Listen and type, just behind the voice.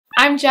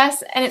I'm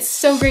Jess, and it's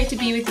so great to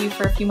be with you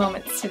for a few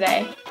moments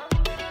today.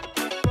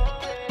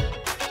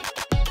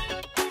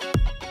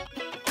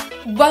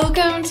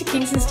 Welcome to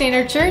Kingston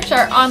Standard Church,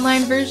 our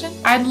online version.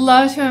 I'd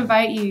love to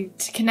invite you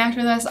to connect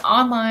with us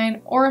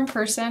online or in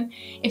person.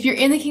 If you're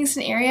in the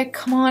Kingston area,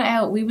 come on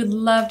out. We would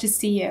love to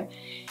see you.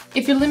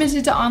 If you're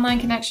limited to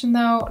online connection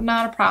though,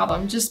 not a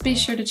problem. Just be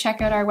sure to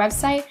check out our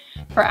website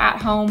for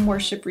at-home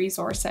worship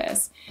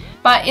resources.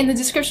 But in the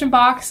description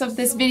box of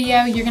this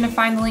video, you're going to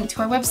find the link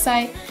to our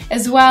website.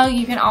 As well,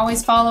 you can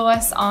always follow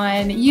us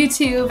on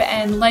YouTube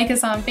and like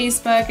us on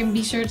Facebook, and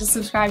be sure to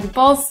subscribe to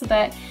both so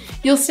that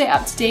you'll stay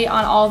up to date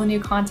on all the new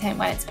content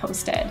when it's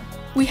posted.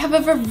 We have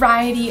a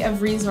variety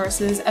of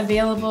resources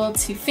available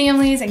to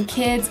families and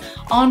kids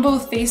on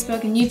both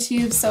Facebook and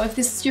YouTube, so if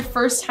this is your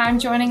first time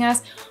joining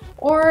us,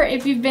 or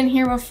if you've been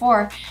here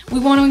before, we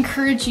want to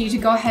encourage you to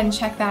go ahead and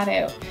check that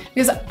out,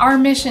 because our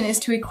mission is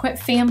to equip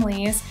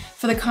families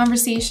for the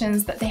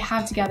conversations that they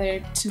have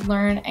together to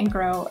learn and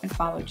grow and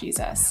follow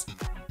Jesus.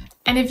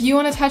 And if you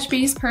want to touch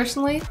base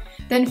personally,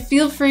 then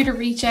feel free to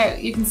reach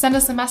out. You can send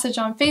us a message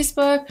on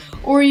Facebook,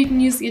 or you can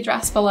use the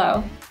address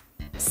below.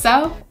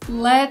 So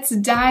let's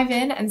dive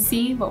in and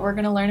see what we're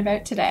going to learn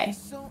about today.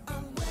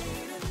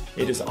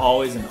 It is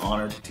always an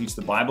honor to teach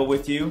the Bible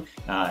with you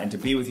and to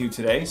be with you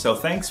today. So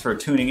thanks for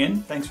tuning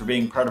in. Thanks for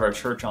being part of our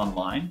church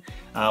online.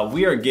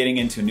 We are getting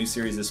into a new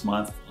series this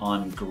month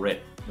on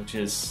grit, which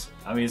is,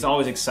 it's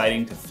always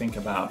exciting to think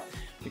about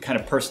the kind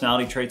of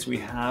personality traits we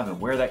have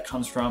and where that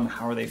comes from,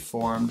 how are they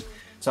formed.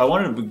 So I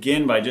wanted to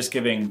begin by just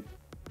giving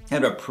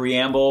kind of a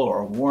preamble or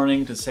a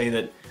warning to say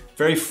that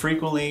very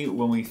frequently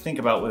when we think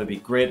about whether it be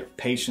grit,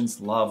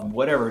 patience, love,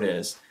 whatever it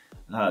is,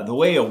 the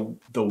way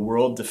the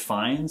world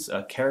defines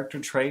a character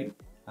trait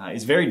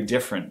is very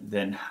different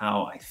than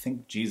how I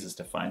think Jesus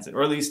defines it,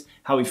 or at least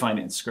how we find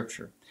it in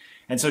Scripture.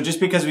 And so just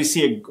because we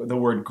see the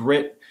word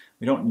grit,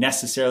 we don't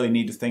necessarily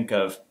need to think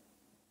of,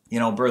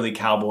 burly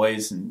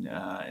cowboys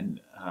and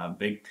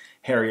big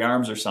hairy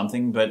arms or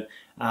something, but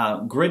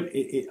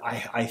grit,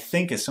 I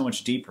think, is so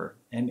much deeper.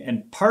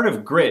 And part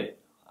of grit,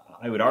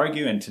 I would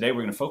argue, and today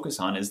we're going to focus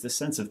on, is this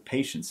sense of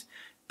patience,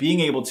 being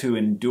able to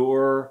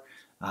endure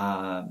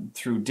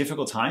through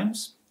difficult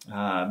times,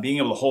 being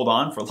able to hold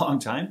on for a long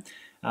time.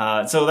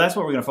 So that's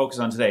what we're going to focus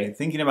on today,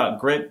 thinking about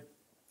grit,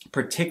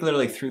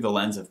 particularly through the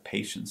lens of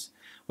patience.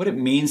 What it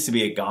means to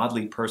be a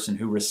godly person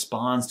who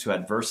responds to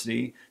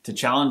adversity, to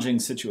challenging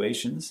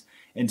situations,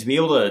 and to be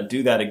able to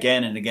do that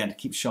again and again, to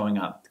keep showing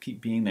up, to keep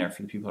being there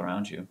for the people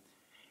around you.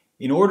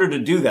 In order to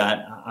do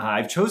that,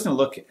 I've chosen to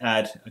look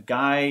at a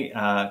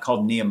guy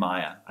called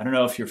Nehemiah. I don't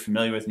know if you're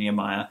familiar with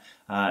Nehemiah.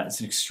 It's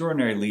an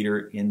extraordinary leader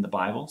in the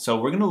Bible. So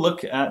we're going to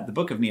look at the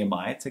book of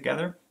Nehemiah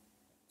together.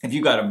 If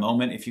you've got a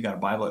moment, if you've got a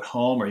Bible at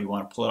home or you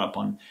want to pull it up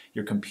on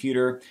your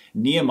computer,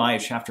 Nehemiah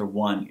chapter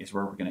 1 is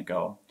where we're going to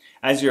go.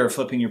 As you're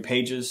flipping your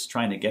pages,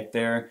 trying to get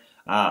there,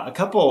 a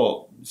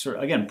couple,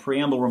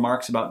 preamble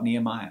remarks about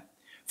Nehemiah.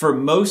 For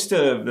most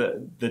of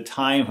the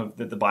time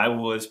that the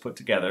Bible was put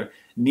together,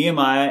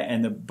 Nehemiah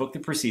and the book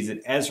that precedes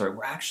it, Ezra,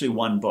 were actually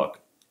one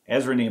book.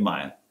 Ezra and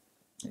Nehemiah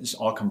is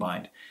all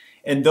combined.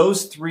 And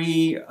those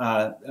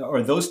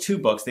those two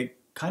books, they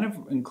kind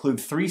of include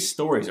three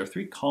stories or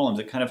three columns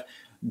that kind of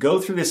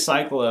go through this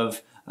cycle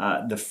of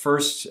the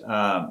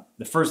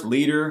first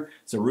leader,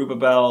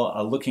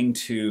 Zerubbabel, looking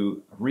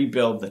to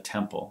rebuild the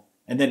temple.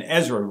 And then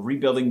Ezra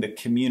rebuilding the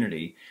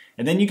community.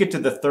 And then you get to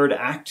the third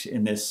act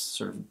in this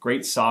sort of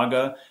great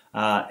saga,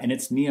 and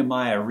it's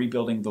Nehemiah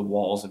rebuilding the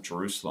walls of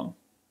Jerusalem.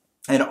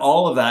 And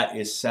all of that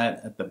is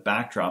set at the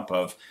backdrop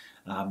of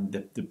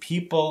the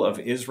people of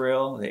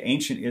Israel, the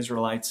ancient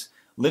Israelites,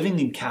 living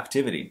in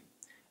captivity.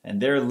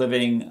 And they're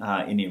living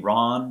in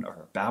Iran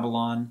or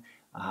Babylon,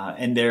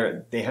 and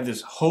they have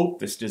this hope,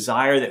 this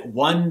desire that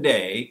one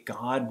day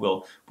God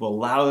will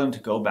allow them to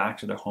go back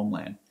to their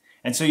homeland.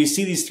 And so you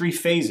see these three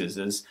phases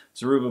as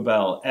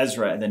Zerubbabel,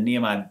 Ezra, and then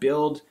Nehemiah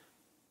build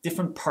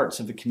different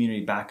parts of the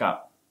community back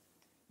up.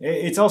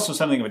 It's also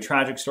something of a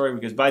tragic story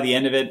because by the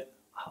end of it,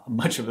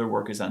 much of their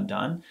work is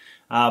undone.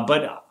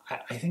 But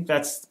I think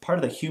that's part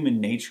of the human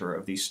nature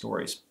of these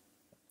stories.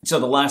 So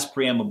the last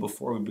preamble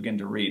before we begin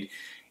to read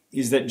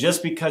is that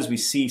just because we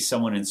see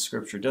someone in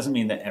Scripture doesn't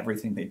mean that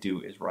everything they do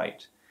is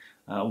right.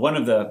 One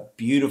of the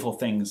beautiful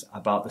things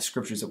about the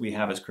Scriptures that we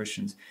have as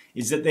Christians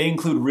is that they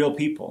include real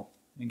people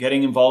and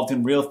getting involved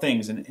in real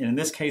things. And in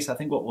this case, I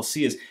think what we'll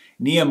see is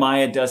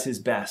Nehemiah does his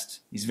best.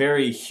 He's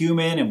very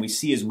human, and we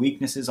see his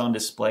weaknesses on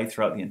display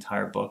throughout the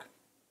entire book.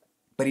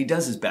 But he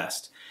does his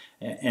best.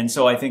 And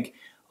so I think,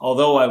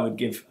 although I would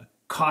give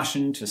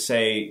caution to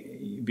say,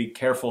 be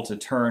careful to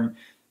turn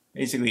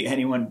basically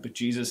anyone but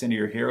Jesus into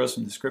your heroes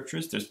from the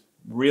Scriptures, there's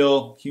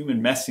real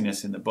human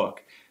messiness in the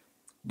book.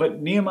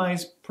 But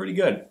Nehemiah's pretty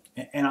good.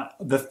 And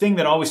the thing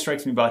that always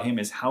strikes me about him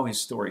is how his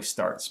story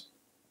starts.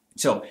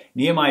 So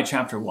Nehemiah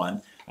chapter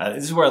 1,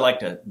 this is where I like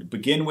to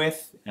begin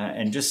with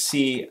and just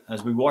see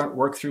as we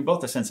work through both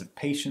the sense of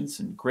patience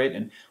and grit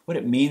and what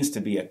it means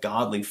to be a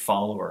godly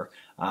follower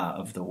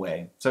of the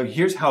way. So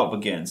here's how it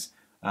begins.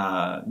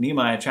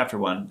 Nehemiah chapter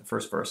 1, the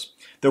first verse.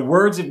 The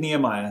words of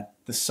Nehemiah,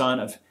 the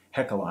son of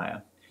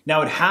Hekeliah.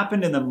 Now it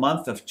happened in the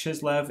month of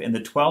Chislev in the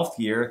 12th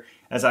year,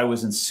 as I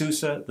was in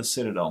Susa, the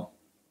citadel,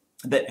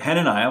 that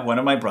Hananiah, one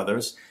of my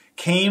brothers,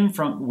 came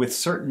with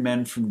certain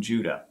men from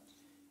Judah.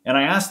 And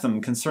I asked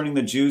them concerning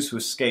the Jews who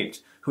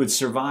escaped, who had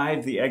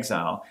survived the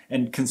exile,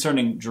 and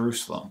concerning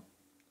Jerusalem.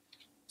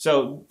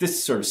 So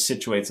this sort of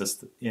situates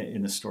us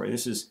in the story.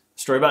 This is a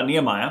story about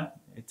Nehemiah.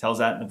 It tells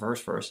that in the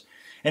first verse.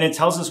 And it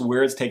tells us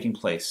where it's taking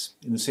place,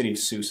 in the city of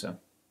Susa.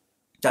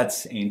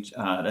 That's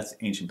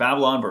ancient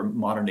Babylon, or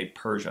modern-day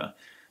Persia.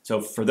 So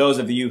for those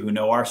of you who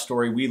know our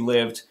story, we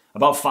lived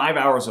about 5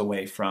 hours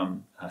away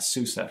from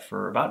Susa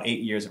for about 8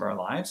 years of our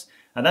lives.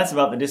 And that's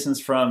about the distance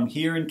from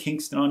here in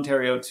Kingston,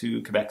 Ontario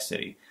to Quebec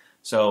City.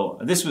 So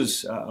this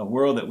was a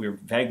world that we were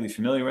vaguely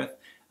familiar with.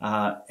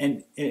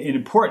 And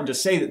important to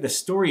say that the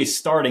story is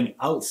starting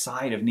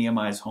outside of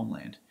Nehemiah's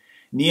homeland.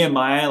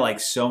 Nehemiah, like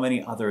so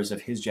many others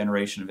of his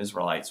generation of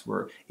Israelites,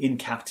 were in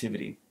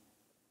captivity.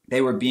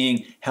 They were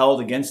being held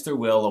against their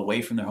will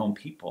away from their home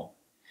people.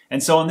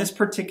 And so on this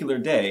particular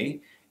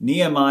day,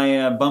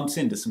 Nehemiah bumps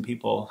into some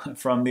people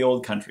from the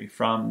old country,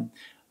 from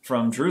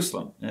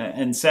Jerusalem,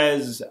 and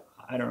says,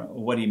 I don't know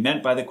what he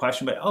meant by the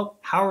question, but, oh,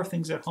 how are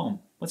things at home?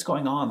 What's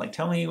going on? Like,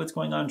 tell me what's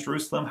going on in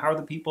Jerusalem. How are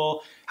the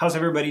people? How's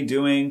everybody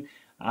doing?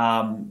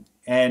 And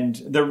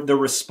the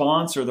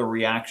response or the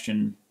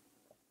reaction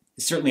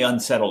certainly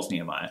unsettles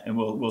Nehemiah, and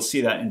we'll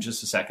see that in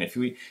just a second.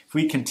 If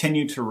we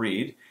continue to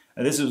read,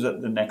 this is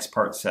what the next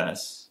part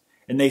says.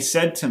 And they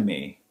said to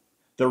me,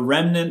 the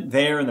remnant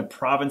there in the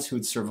province who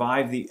had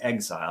survived the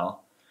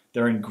exile,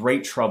 they're in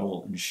great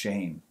trouble and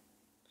shame.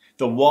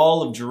 The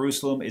wall of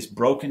Jerusalem is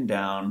broken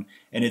down,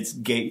 and its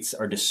gates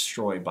are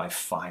destroyed by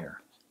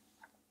fire.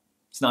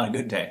 It's not a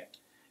good day.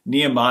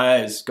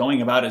 Nehemiah is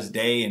going about his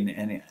day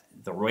and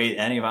the way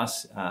any of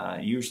us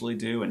usually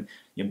do, and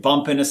you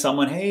bump into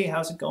someone, hey,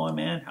 how's it going,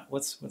 man?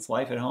 What's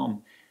life at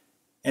home?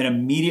 And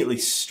immediately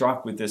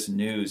struck with this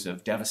news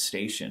of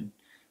devastation,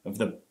 of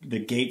the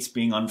gates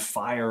being on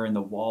fire and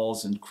the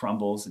walls and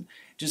crumbles, and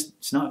just,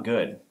 it's not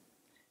good.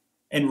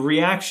 And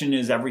reaction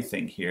is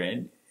everything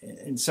here.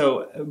 And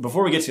so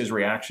before we get to his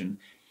reaction,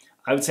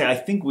 I would say I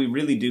think we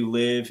really do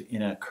live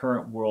in a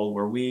current world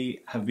where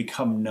we have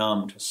become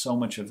numb to so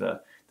much of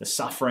the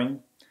suffering,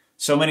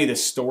 so many of the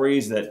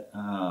stories that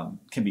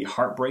can be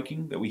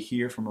heartbreaking that we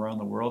hear from around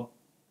the world.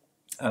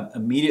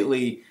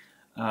 Immediately,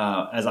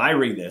 as I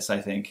read this, I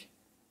think,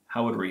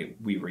 how would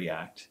we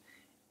react?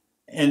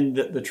 And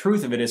the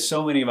truth of it is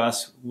so many of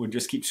us would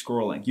just keep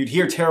scrolling. You'd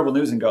hear terrible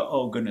news and go,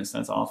 oh, goodness,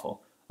 that's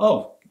awful.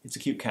 Oh, it's a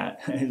cute cat.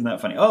 Isn't that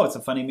funny? Oh, it's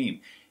a funny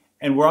meme.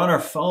 And we're on our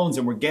phones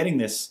and we're getting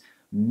this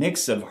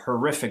mix of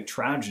horrific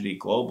tragedy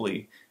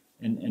globally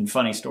and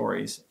funny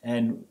stories.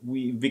 And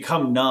we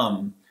become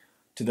numb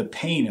to the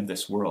pain of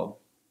this world.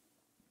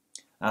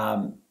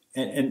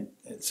 And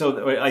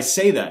so I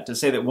say that to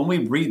say that when we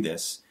read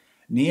this,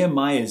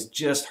 Nehemiah has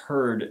just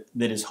heard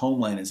that his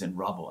homeland is in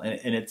rubble.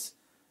 And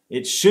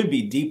it should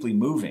be deeply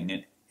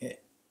moving.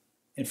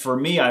 And for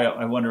me,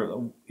 I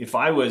wonder if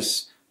I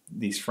was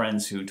these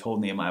friends who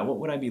told Nehemiah, what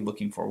would I be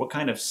looking for? What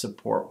kind of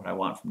support would I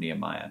want from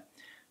Nehemiah?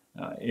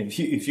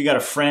 If you got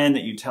a friend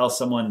that you tell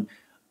someone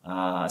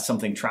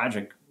something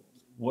tragic,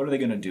 what are they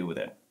going to do with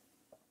it?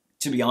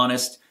 To be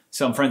honest,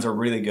 some friends are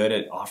really good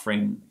at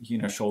offering,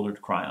 shoulder to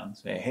cry on.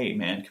 Say, hey,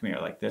 man, come here,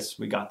 like this.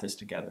 We got this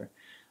together.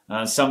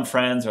 Some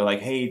friends are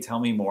like, hey, tell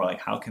me more.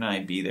 Like, how can I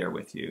be there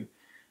with you?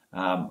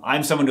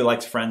 I'm someone who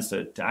likes friends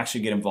to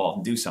actually get involved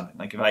and do something.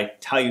 Like if I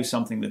tell you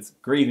something that's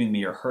grieving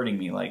me or hurting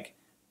me, like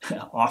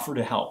offer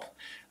to help.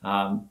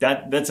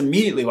 That's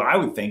immediately what I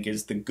would think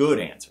is the good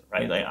answer,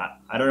 right? Like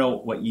I don't know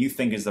what you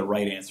think is the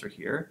right answer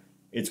here.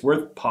 It's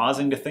worth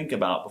pausing to think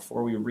about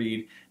before we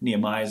read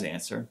Nehemiah's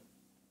answer.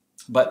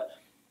 But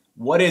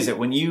what is it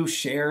when you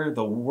share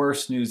the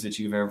worst news that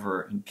you've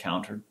ever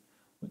encountered?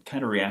 What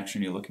kind of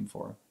reaction are you looking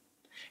for?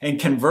 And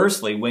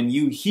conversely, when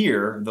you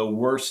hear the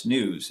worst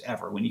news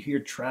ever, when you hear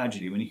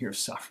tragedy, when you hear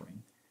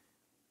suffering,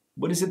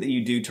 what is it that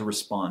you do to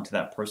respond to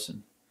that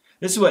person?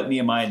 This is what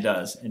Nehemiah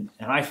does, and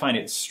I find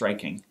it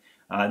striking.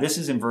 This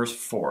is in verse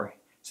 4. It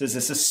says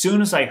this, as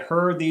soon as I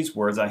heard these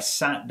words, I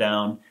sat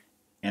down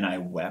and I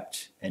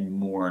wept and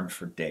mourned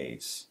for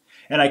days.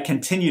 And I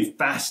continued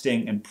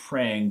fasting and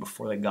praying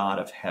before the God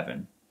of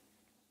heaven.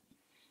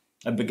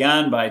 I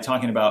began by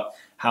talking about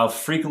how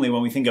frequently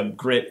when we think of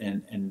grit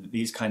and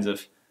these kinds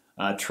of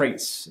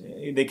traits,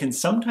 they can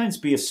sometimes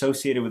be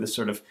associated with a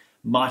sort of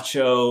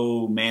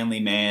macho, manly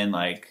man,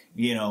 like,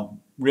 real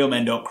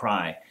men don't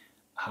cry.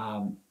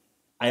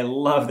 I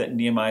love that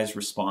Nehemiah's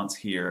response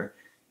here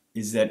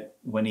is that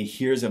when he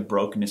hears of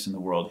brokenness in the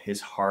world,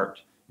 his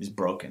heart is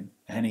broken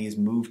and he is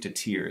moved to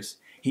tears.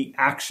 He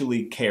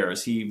actually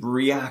cares. He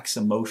reacts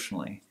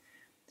emotionally.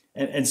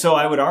 And so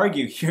I would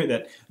argue here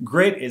that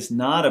grit is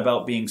not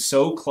about being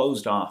so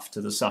closed off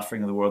to the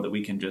suffering of the world that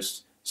we can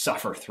just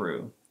suffer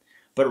through,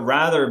 but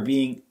rather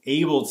being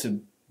able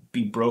to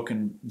be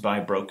broken by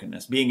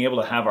brokenness, being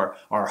able to have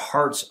our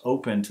hearts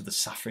open to the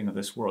suffering of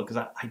this world.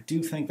 Because I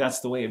do think that's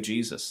the way of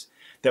Jesus,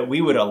 that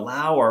we would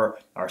allow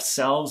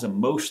ourselves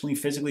emotionally,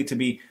 physically to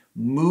be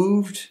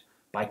moved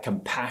by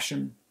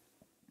compassion,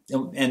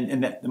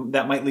 and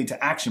that might lead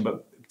to action,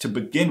 but to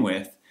begin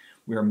with,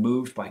 we are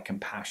moved by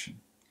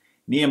compassion.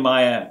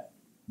 Nehemiah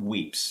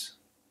weeps.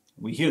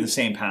 We hear the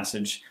same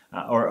passage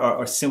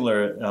or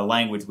similar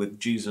language with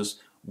Jesus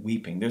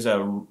weeping. There's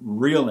a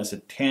realness, a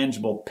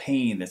tangible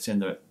pain that's in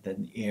the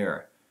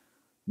air.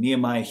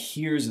 Nehemiah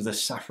hears of the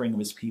suffering of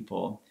his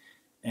people,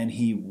 and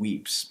he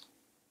weeps.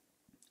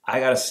 I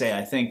gotta say,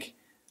 I think,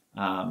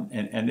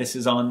 and this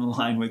is on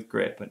line with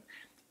grit, but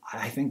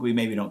I think we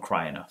maybe don't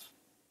cry enough.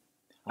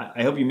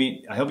 I hope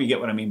you get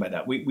what I mean by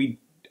that. We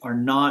are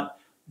not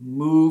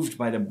moved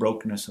by the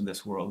brokenness of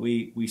this world.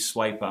 We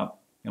swipe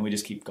up and we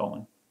just keep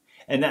going.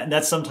 And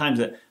that's sometimes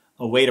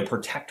a way to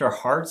protect our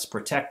hearts,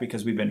 protect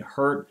because we've been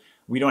hurt.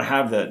 We don't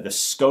have the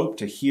scope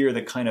to hear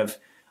the kind of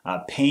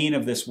pain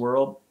of this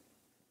world.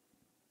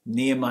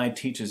 Nehemiah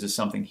teaches us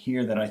something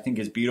here that I think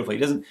is beautiful. He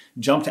doesn't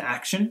jump to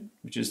action,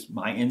 which is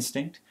my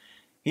instinct.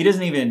 He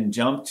doesn't even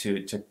jump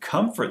to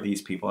comfort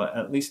these people,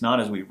 at least not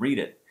as we read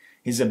it.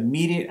 His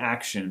immediate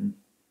action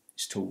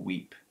is to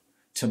weep,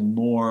 to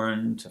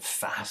mourn, to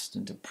fast,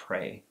 and to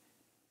pray.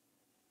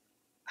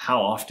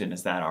 How often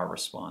is that our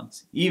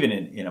response? Even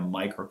in a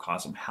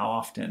microcosm, how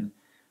often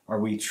are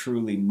we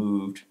truly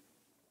moved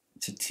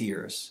to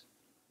tears?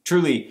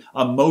 Truly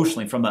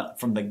emotionally from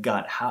the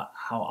gut, how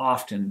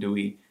often do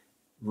we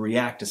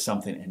react to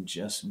something and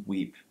just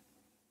weep?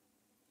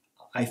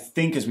 I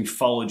think as we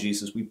follow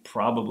Jesus, we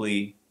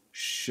probably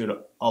should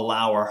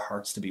allow our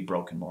hearts to be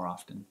broken more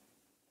often.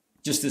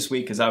 Just this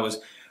week, as I was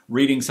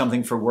reading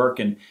something for work,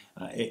 and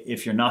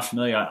if you're not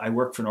familiar, I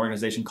work for an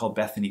organization called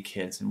Bethany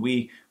Kids, and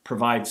we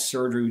provide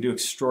surgery. We do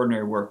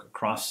extraordinary work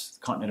across the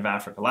continent of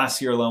Africa.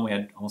 Last year alone, we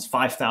had almost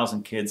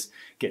 5,000 kids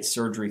get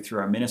surgery through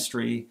our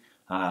ministry.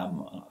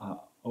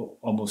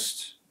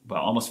 Almost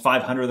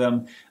 500 of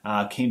them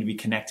came to be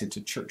connected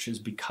to churches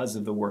because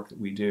of the work that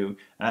we do.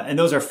 And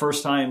those are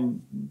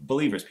first-time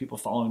believers, people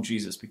following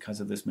Jesus because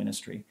of this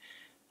ministry.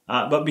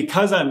 But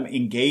because I'm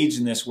engaged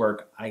in this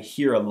work, I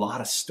hear a lot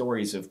of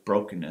stories of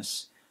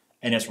brokenness,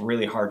 and it's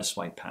really hard to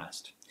swipe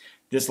past.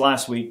 This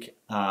last week,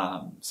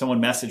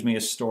 someone messaged me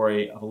a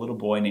story of a little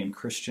boy named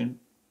Christian,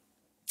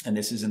 and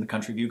this is in the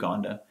country of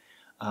Uganda.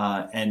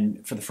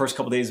 And for the first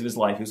couple of days of his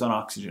life, he was on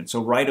oxygen.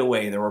 So right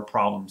away, there were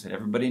problems that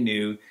everybody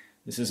knew.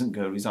 This isn't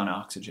good. He's on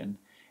oxygen.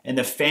 And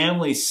the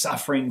family's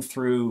suffering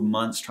through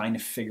months trying to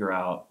figure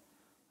out,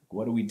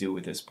 what do we do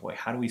with this boy?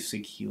 How do we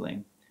seek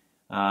healing?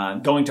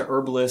 Going to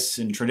herbalists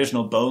and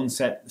traditional bone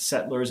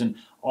settlers and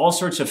all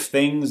sorts of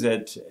things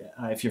that,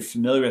 if you're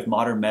familiar with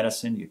modern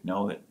medicine, you'd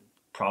know that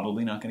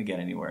probably not going to get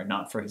anywhere,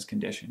 not for his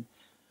condition.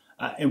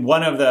 And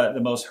one of the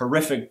most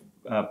horrific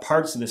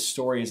parts of this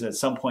story is that at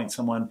some point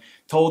someone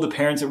told the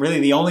parents that really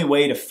the only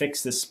way to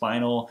fix this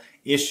spinal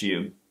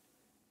issue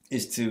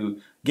is to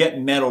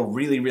get metal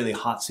really, really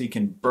hot so you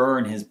can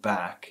burn his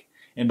back.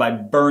 And by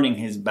burning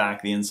his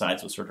back, the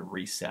insides will sort of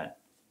reset.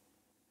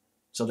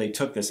 So they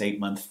took this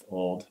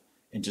 8-month-old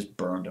and just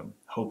burned him,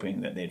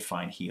 hoping that they'd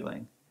find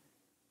healing.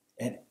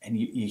 And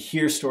you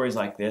hear stories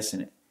like this,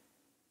 and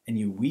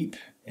you weep,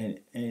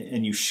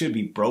 and you should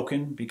be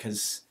broken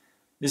because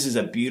this is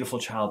a beautiful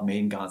child made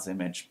in God's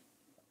image.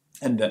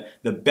 And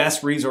the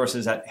best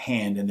resources at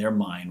hand in their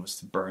mind was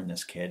to burn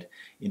this kid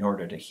in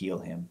order to heal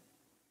him.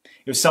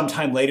 It was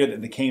sometime later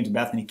that they came to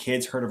Bethany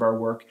Kids, heard of our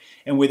work,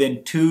 and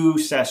within 2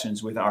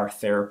 sessions with our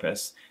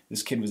therapist,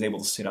 this kid was able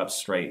to sit up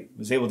straight,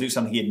 was able to do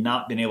something he had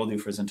not been able to do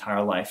for his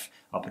entire life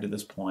up until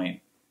this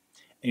point.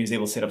 And he was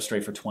able to sit up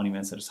straight for 20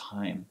 minutes at a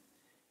time.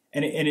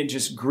 And it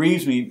just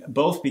grieves me,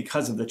 both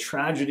because of the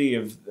tragedy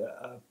of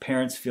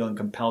parents feeling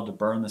compelled to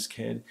burn this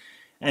kid,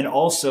 and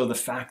also the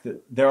fact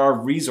that there are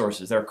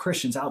resources, there are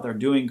Christians out there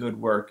doing good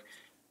work,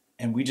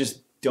 and we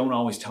just don't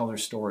always tell their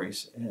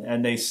stories.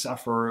 And they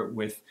suffer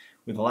with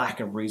lack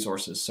of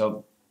resources.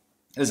 So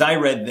as I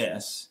read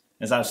this,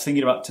 as I was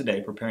thinking about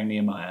today, preparing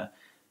Nehemiah,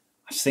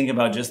 I was thinking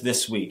about just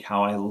this week,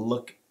 how I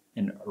look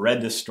and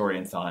read this story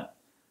and thought,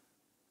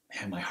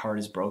 man, my heart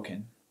is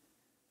broken.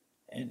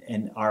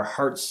 And our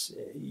hearts,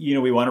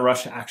 we want to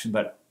rush to action,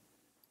 but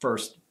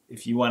first,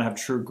 if you want to have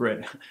true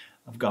grit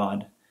of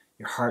God,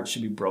 your heart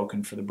should be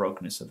broken for the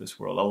brokenness of this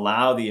world.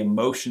 Allow the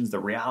emotions, the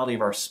reality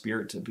of our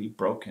spirit to be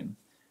broken.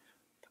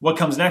 What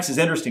comes next is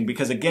interesting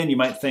because, again, you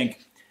might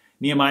think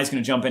Nehemiah's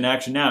going to jump into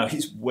action now.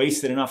 He's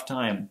wasted enough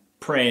time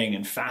praying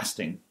and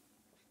fasting.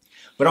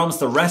 But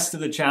almost the rest of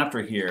the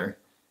chapter here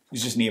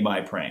is just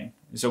Nehemiah praying.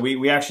 So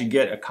we actually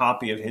get a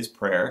copy of his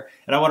prayer.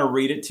 And I want to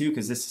read it too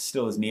because this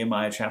still is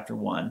Nehemiah chapter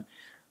 1.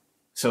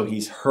 So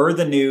he's heard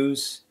the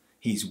news,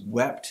 he's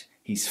wept,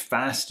 he's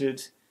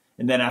fasted.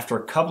 And then after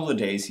a couple of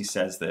days, he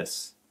says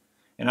this.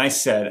 And I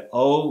said,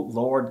 O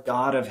Lord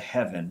God of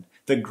heaven,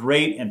 the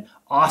great and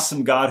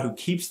awesome God who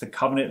keeps the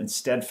covenant and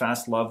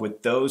steadfast love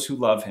with those who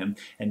love him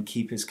and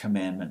keep his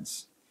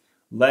commandments.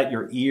 Let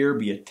your ear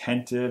be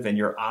attentive and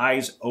your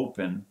eyes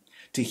open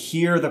to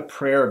hear the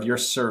prayer of your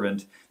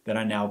servant that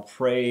I now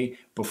pray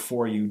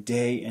before you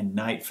day and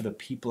night for the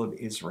people of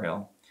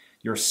Israel,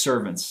 your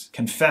servants,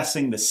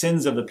 confessing the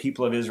sins of the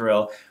people of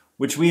Israel,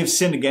 which we have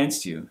sinned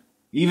against you.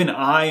 Even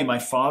I and my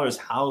father's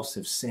house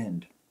have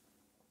sinned.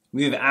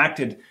 We have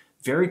acted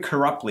very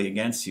corruptly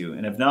against you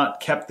and have not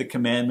kept the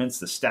commandments,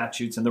 the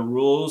statutes, and the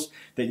rules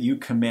that you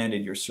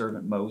commanded your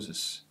servant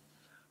Moses.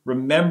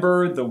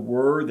 Remember the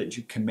word that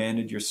you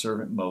commanded your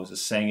servant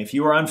Moses, saying, if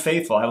you are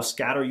unfaithful, I will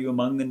scatter you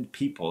among the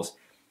peoples.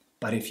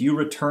 But if you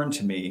return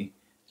to me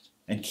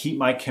and keep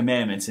my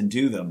commandments and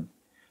do them,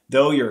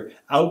 though your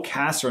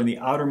outcasts are in the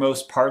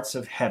outermost parts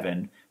of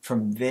heaven,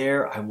 from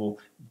there I will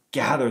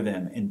gather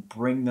them and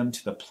bring them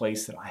to the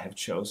place that I have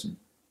chosen,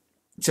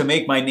 to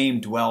make my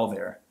name dwell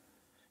there.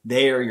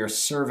 They are your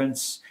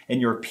servants and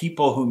your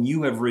people whom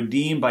you have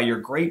redeemed by your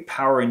great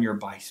power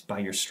and by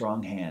your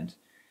strong hand.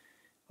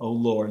 O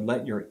Lord,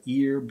 let your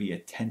ear be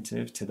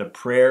attentive to the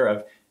prayer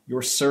of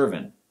your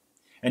servant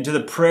and to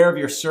the prayer of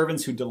your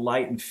servants who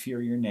delight and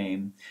fear your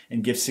name,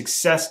 and give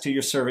success to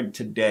your servant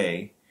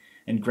today,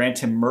 and grant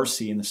him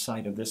mercy in the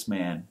sight of this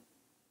man.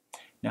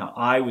 Now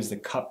I was the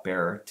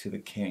cupbearer to the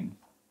king.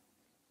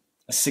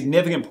 A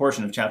significant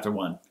portion of chapter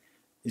 1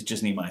 is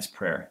just Nehemiah's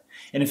prayer.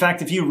 And in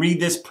fact, if you read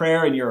this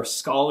prayer and you're a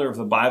scholar of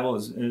the Bible,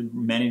 as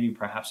many of you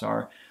perhaps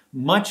are,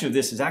 much of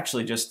this is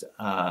actually just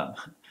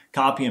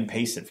copy and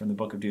pasted from the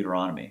book of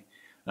Deuteronomy.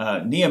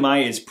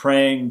 Nehemiah is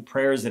praying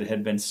prayers that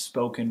had been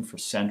spoken for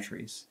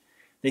centuries.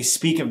 They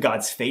speak of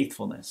God's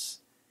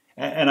faithfulness.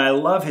 And I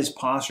love his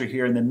posture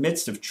here in the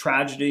midst of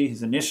tragedy.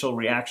 His initial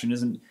reaction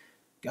isn't,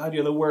 God,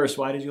 you're the worst.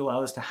 Why did you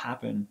allow this to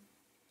happen?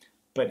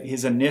 But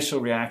his initial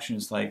reaction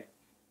is like,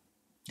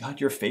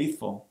 God, you're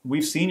faithful.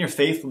 We've seen your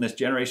faithfulness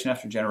generation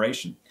after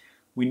generation.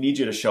 We need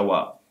you to show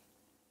up.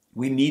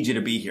 We need you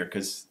to be here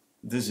because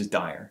this is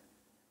dire.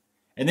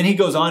 And then he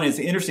goes on. It's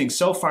interesting.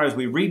 So far as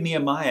we read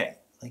Nehemiah,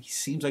 like he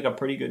seems like a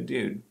pretty good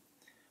dude.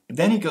 But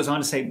then he goes on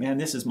to say, man,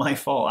 this is my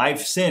fault.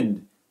 I've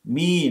sinned.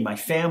 Me and my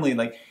family.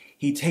 Like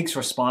he takes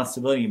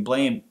responsibility and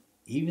blame,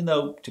 even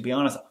though, to be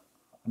honest,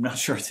 I'm not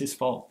sure it's his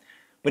fault.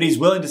 But he's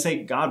willing to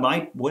say,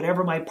 God,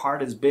 whatever my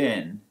part has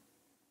been,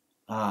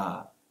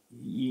 forgive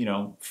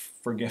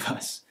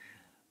us.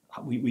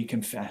 We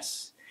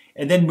confess.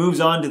 And then moves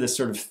on to the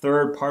sort of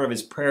third part of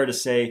his prayer to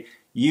say,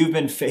 you've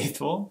been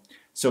faithful,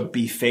 so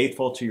be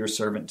faithful to your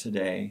servant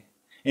today.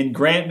 And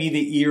grant me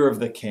the ear of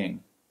the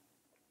king.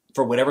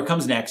 For whatever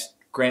comes next,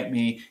 grant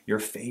me your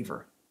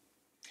favor.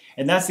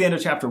 And that's the end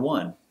of chapter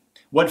 1.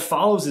 What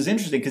follows is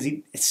interesting because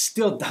he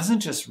still doesn't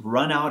just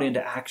run out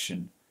into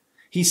action.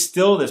 He's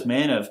still this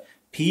man of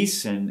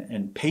peace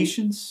and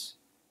patience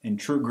and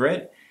true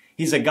grit.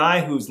 He's a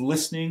guy who's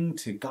listening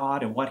to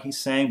God and what he's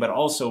saying, but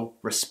also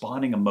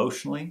responding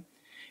emotionally.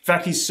 In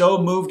fact, he's so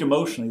moved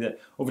emotionally that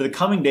over the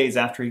coming days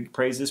after he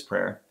prays this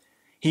prayer,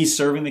 he's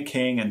serving the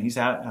king and he's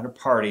at a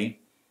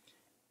party.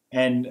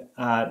 And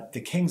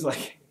the king's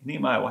like,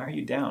 Nehemiah, why are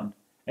you down?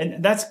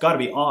 And that's got to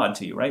be odd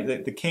to you,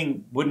 right? The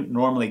king wouldn't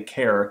normally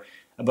care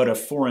about a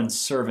foreign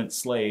servant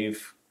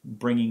slave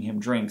bringing him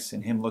drinks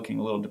and him looking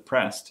a little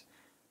depressed.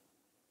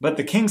 But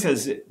the king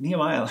says,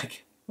 Nehemiah,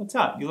 like, what's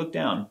up? You look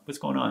down. What's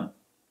going on?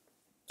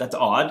 That's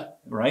odd,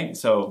 right?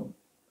 So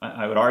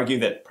I would argue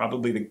that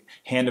probably the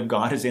hand of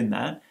God is in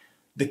that.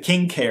 The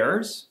king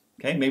cares.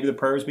 Okay, maybe the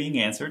prayer is being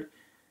answered.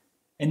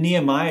 And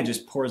Nehemiah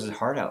just pours his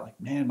heart out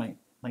like, man,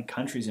 my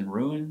country's in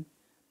ruin.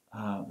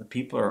 The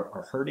people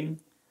are hurting.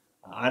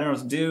 I don't know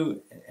what to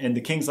do. And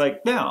the king's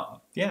like,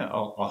 yeah,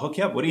 I'll hook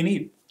you up. What do you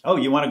need? Oh,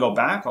 you want to go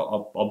back?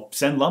 I'll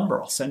send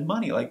lumber. I'll send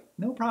money. Like,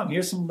 no problem.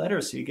 Here's some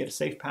letters so you get a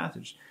safe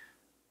passage.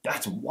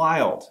 That's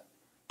wild.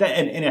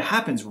 And it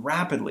happens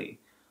rapidly.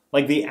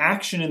 Like the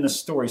action in the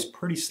story is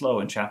pretty slow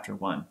in chapter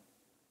 1.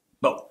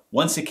 But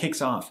once it kicks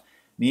off,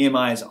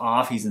 Nehemiah's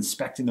off. He's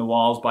inspecting the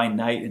walls by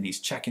night and he's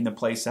checking the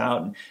place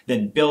out and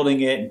then building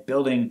it and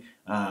building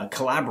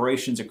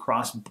collaborations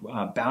across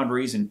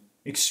boundaries, and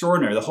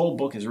extraordinary. The whole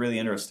book is really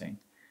interesting.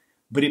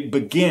 But it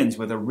begins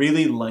with a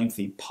really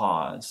lengthy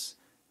pause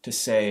to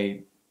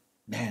say,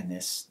 man,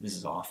 this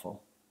is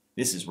awful.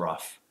 This is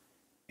rough.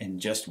 And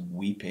just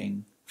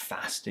weeping,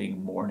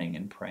 fasting, mourning,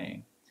 and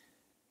praying.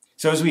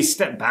 So as we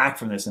step back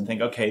from this and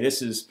think, okay,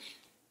 this is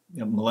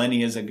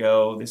millennia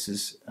ago. This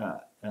is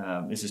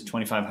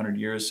 2,500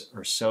 years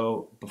or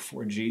so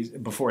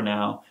before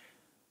now.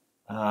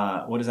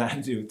 What does that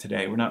have to do with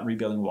today? We're not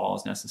rebuilding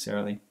walls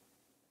necessarily.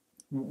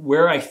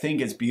 Where I think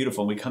it's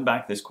beautiful, we come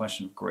back to this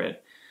question of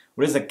grit.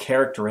 What is the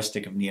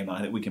characteristic of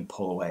Nehemiah that we can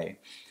pull away?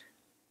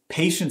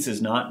 Patience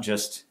is not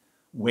just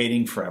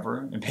waiting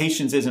forever, and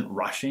patience isn't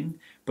rushing,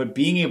 but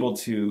being able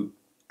to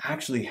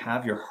actually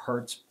have your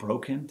hearts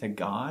broken to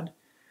God,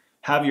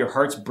 have your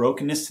heart's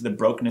brokenness to the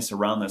brokenness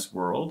around this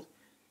world,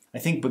 I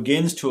think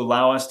begins to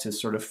allow us to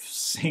sort of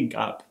sync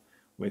up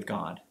with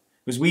God.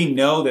 Because we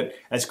know that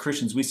as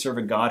Christians, we serve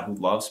a God who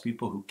loves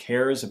people, who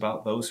cares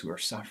about those who are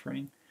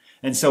suffering.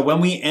 And so when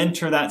we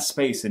enter that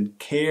space and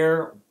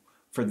care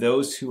for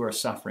those who are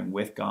suffering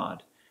with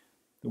God,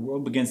 the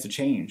world begins to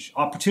change.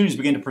 Opportunities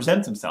begin to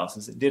present themselves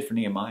as it did for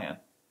Nehemiah.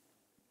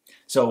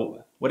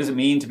 So what does it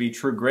mean to be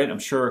true grit? I'm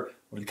sure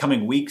over the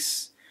coming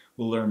weeks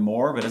we'll learn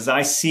more. But as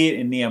I see it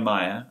in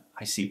Nehemiah,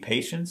 I see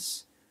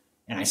patience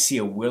and I see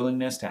a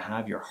willingness to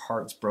have your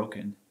hearts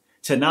broken.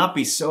 To not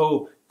be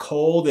so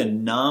cold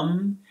and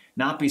numb,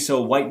 not be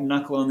so white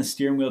knuckle on the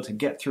steering wheel to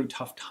get through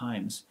tough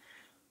times,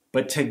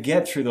 but to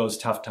get through those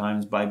tough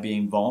times by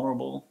being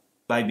vulnerable,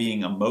 by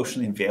being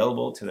emotionally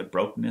available to the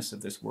brokenness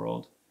of this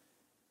world.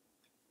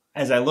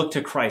 As I look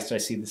to Christ, I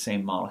see the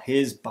same model.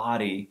 His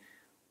body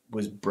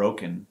was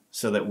broken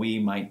so that we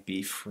might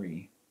be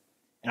free.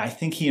 And I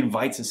think he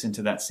invites us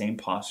into that same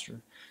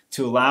posture,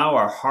 to allow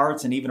our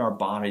hearts and even our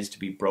bodies to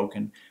be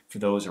broken for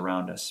those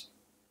around us.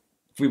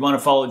 If we want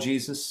to follow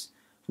Jesus,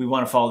 if we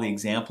want to follow the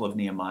example of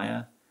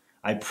Nehemiah,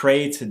 I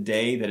pray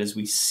today that as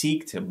we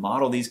seek to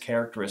model these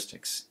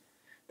characteristics,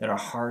 that our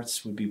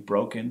hearts would be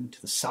broken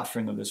to the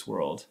suffering of this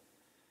world,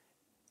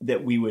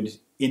 that we would,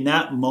 in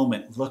that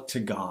moment, look to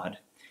God.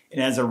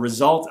 And as a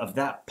result of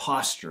that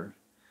posture,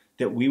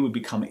 that we would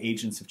become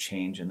agents of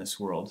change in this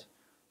world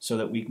so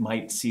that we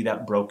might see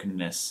that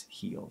brokenness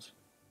healed.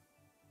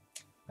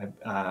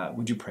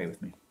 Would you pray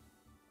with me?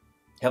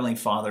 Heavenly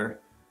Father,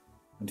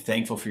 I'm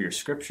thankful for your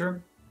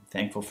scripture. I'm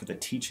thankful for the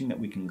teaching that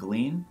we can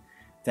glean.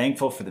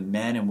 Thankful for the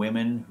men and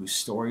women whose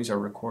stories are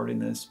recorded in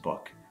this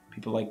book,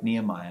 people like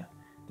Nehemiah,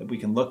 that we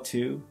can look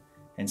to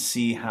and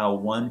see how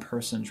one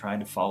person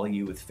tried to follow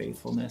you with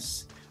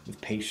faithfulness, with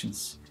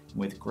patience, and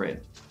with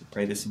grit. We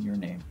pray this in your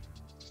name.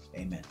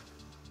 Amen.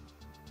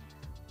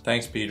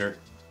 Thanks, Peter.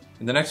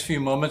 In the next few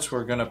moments,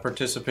 we're going to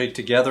participate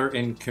together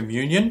in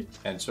communion.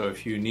 And so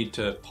if you need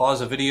to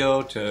pause a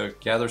video to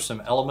gather some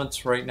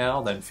elements right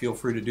now, then feel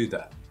free to do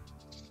that.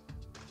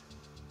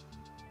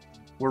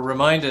 We're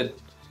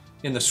reminded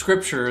in the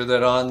scripture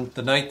that on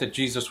the night that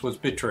Jesus was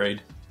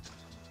betrayed,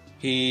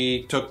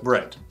 he took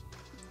bread.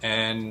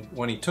 And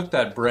when he took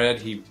that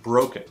bread, he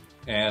broke it.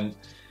 And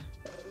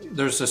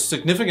there's a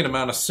significant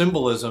amount of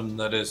symbolism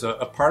that is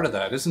a part of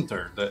that, isn't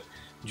there? That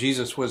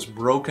Jesus was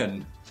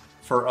broken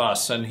for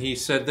us. And he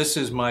said, "This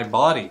is my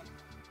body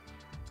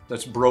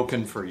that's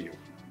broken for you.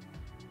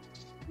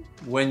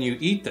 When you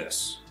eat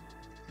this,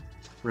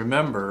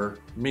 remember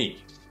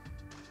me."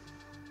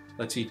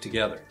 Let's eat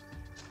together.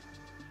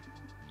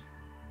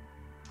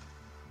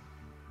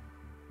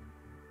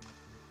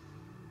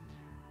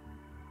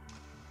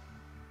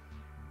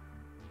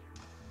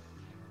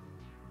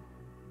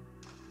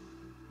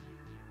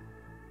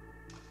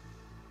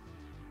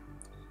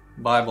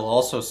 The Bible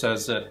also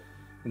says that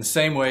in the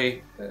same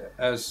way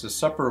as the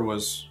supper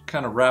was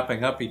kind of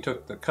wrapping up, he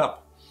took the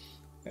cup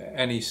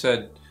and he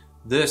said,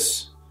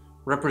 "This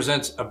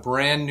represents a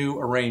brand new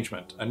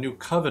arrangement, a new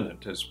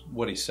covenant," is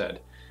what he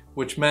said,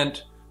 which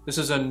meant this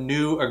is a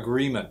new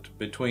agreement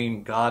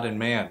between God and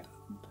man.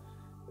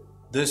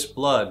 This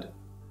blood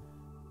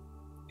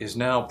is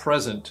now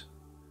present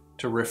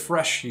to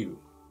refresh you,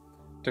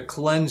 to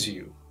cleanse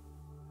you.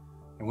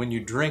 And when you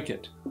drink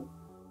it,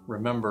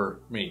 remember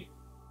me.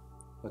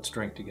 Let's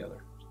drink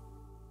together.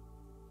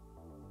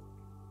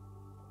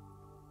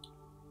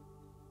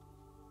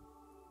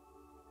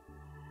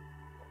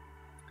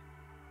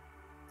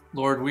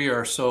 Lord, we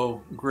are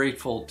so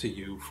grateful to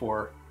you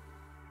for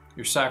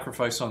your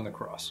sacrifice on the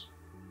cross.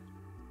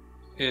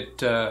 It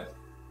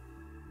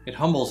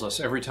humbles us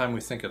every time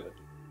we think of it.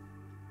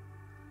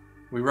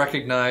 We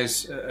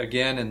recognize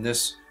again in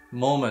this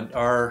moment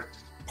our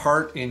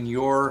part in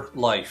your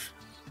life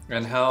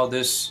and how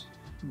this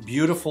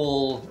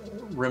beautiful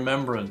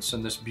remembrance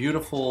and this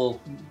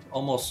beautiful,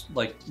 almost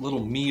like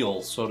little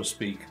meal, so to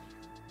speak,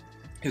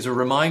 is a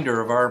reminder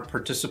of our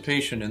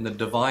participation in the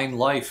divine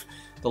life,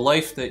 the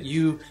life that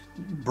you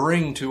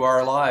bring to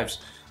our lives,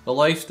 the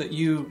life that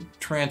you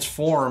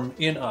transform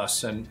in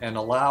us and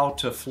allow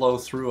to flow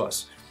through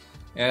us.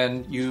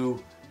 And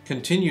you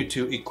continue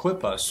to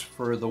equip us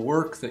for the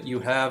work that you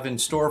have in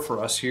store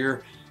for us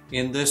here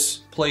in this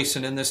place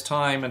and in this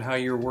time, and how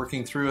you're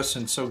working through us.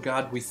 And so,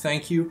 God, we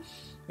thank you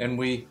and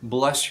we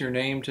bless your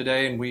name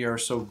today, and we are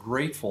so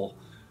grateful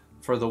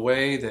for the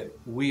way that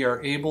we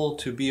are able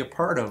to be a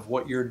part of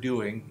what you're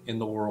doing in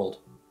the world.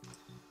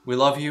 We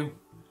love you.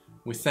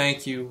 We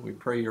thank you. We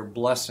pray your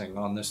blessing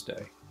on this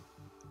day.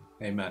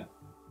 Amen.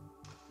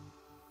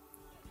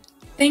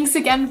 Thanks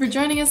again for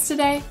joining us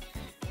today.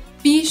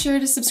 Be sure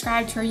to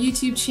subscribe to our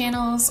YouTube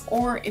channels,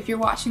 or if you're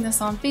watching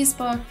this on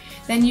Facebook,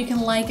 then you can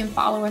like and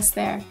follow us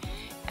there.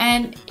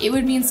 And it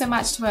would mean so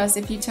much to us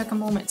if you took a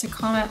moment to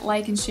comment,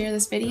 like, and share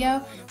this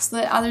video so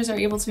that others are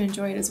able to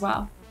enjoy it as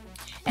well.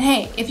 And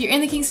hey, if you're in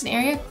the Kingston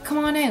area, come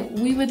on out.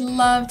 We would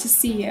love to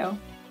see you.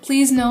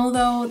 Please know,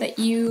 though, that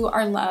you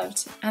are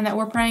loved and that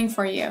we're praying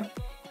for you.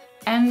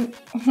 And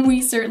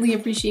we certainly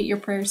appreciate your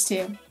prayers,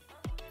 too.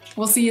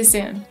 We'll see you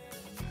soon.